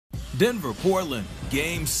Denver, Portland,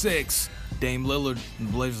 Game 6. Dame Lillard and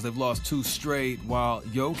the Blazers, they've lost 2 straight, while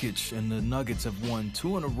Jokic and the Nuggets have won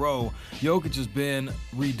 2 in a row. Jokic has been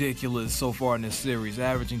ridiculous so far in this series,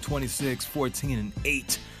 averaging 26, 14, and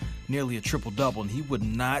 8, nearly a triple-double, and he would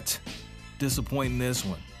not disappoint in this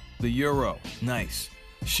one. The Euro, nice.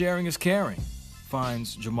 Sharing is caring.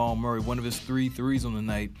 Finds Jamal Murray, one of his 3 threes on the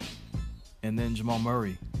night, and then Jamal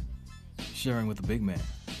Murray sharing with the big man.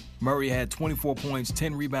 Murray had 24 points,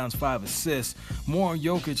 10 rebounds, 5 assists. More on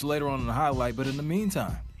Jokic later on in the highlight, but in the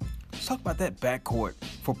meantime, let's talk about that backcourt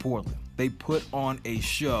for Portland. They put on a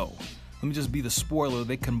show. Let me just be the spoiler.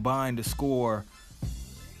 They combined to score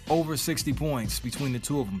over 60 points between the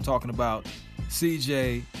two of them, talking about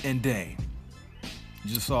CJ and Dame.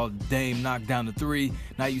 You just saw Dame knock down the 3.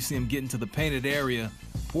 Now you see him get into the painted area.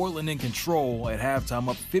 Portland in control at halftime,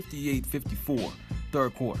 up 58-54,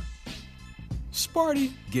 third quarter.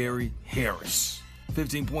 Sparty Gary Harris,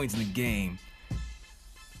 15 points in the game.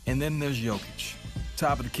 And then there's Jokic.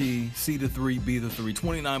 Top of the key, C the 3, B the 3.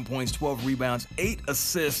 29 points, 12 rebounds, 8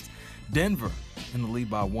 assists. Denver in the lead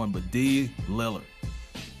by 1, but D. Lillard.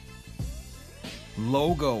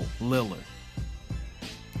 Logo Lillard.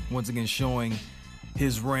 Once again showing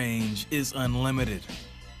his range is unlimited.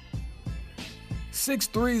 6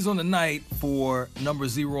 threes on the night for number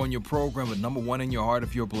 0 in your program, but number 1 in your heart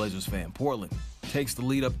if you're a Blazers fan. Portland takes the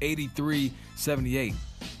lead up 83-78.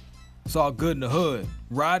 It's all good in the hood.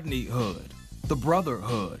 Rodney Hood, the brother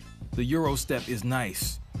Hood. The Euro step is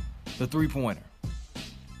nice. The three-pointer.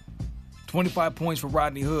 25 points for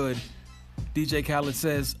Rodney Hood. DJ Khaled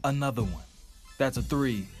says another one. That's a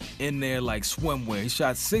 3 in there like swimwear. He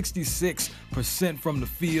shot 66% from the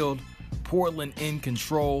field. Portland in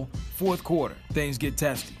control. Fourth quarter, things get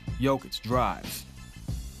testy. Jokic drives.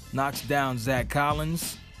 Knocks down Zach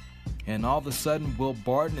Collins. And all of a sudden, Will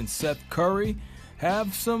Barton and Seth Curry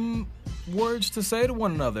have some words to say to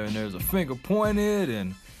one another. And there's a finger pointed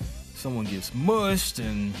and someone gets mushed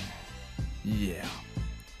and yeah.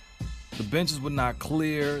 The benches would not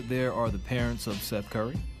clear. There are the parents of Seth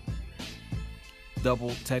Curry.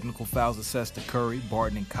 Double technical fouls assessed to Curry,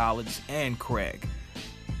 Barton, and Collins, and Craig.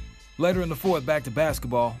 Later in the fourth, back to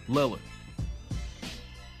basketball, Lillard.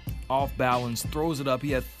 Off balance, throws it up. He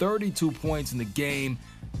had 32 points in the game.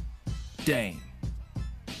 Dame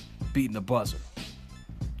beating the buzzer.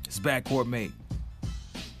 His backcourt mate,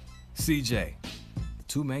 CJ. The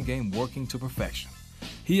two-man game working to perfection.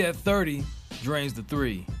 He had 30, drains the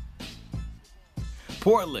 3.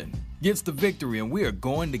 Portland gets the victory, and we are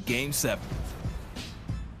going to Game 7.